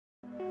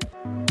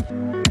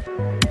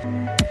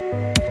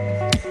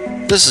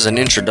This is an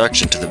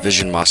introduction to the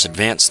VisionMOS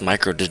Advanced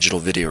Micro Digital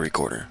Video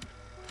Recorder.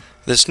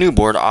 This new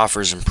board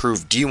offers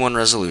improved D1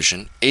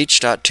 resolution,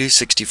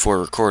 H.264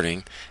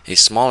 recording, a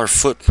smaller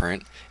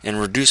footprint,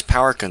 and reduced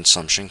power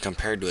consumption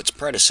compared to its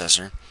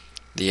predecessor,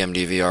 the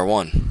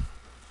mDVR1.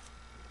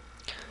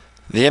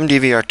 The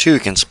mDVR2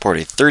 can support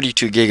a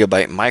 32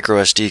 GB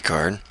micro SD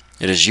card.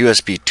 It is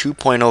USB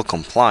 2.0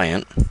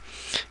 compliant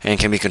and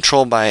can be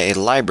controlled by a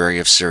library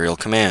of serial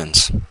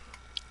commands.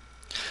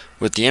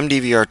 With the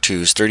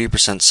mDVR2's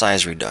 30%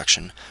 size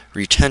reduction,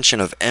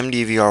 retention of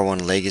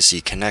mDVR1 legacy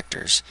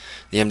connectors,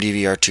 the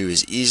mDVR2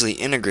 is easily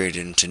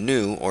integrated into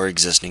new or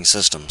existing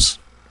systems.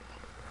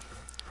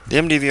 The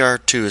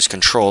mDVR2 is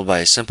controlled by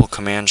a simple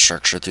command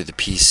structure through the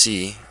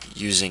PC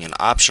using an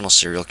optional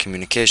serial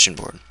communication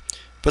board,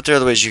 but there are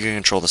other ways you can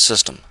control the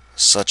system,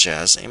 such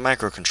as a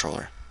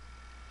microcontroller.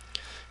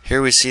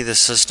 Here we see the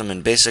system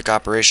in basic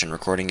operation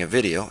recording a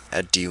video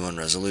at D1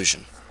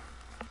 resolution.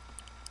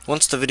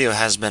 Once the video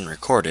has been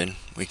recorded,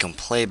 we can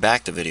play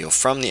back the video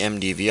from the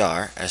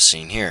mDVR as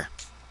seen here.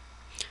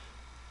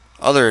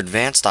 Other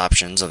advanced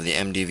options of the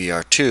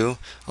mDVR2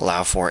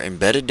 allow for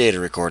embedded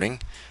data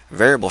recording,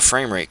 variable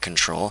frame rate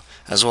control,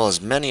 as well as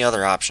many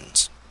other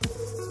options.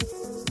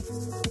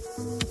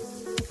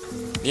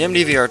 The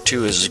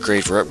mDVR2 is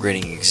great for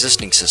upgrading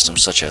existing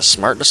systems such as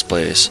smart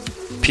displays,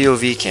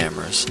 POV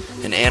cameras,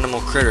 and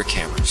animal critter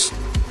cameras.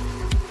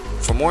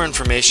 For more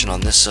information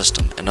on this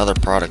system and other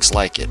products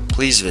like it,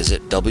 please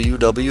visit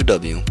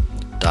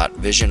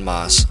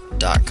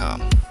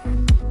www.visionmos.com.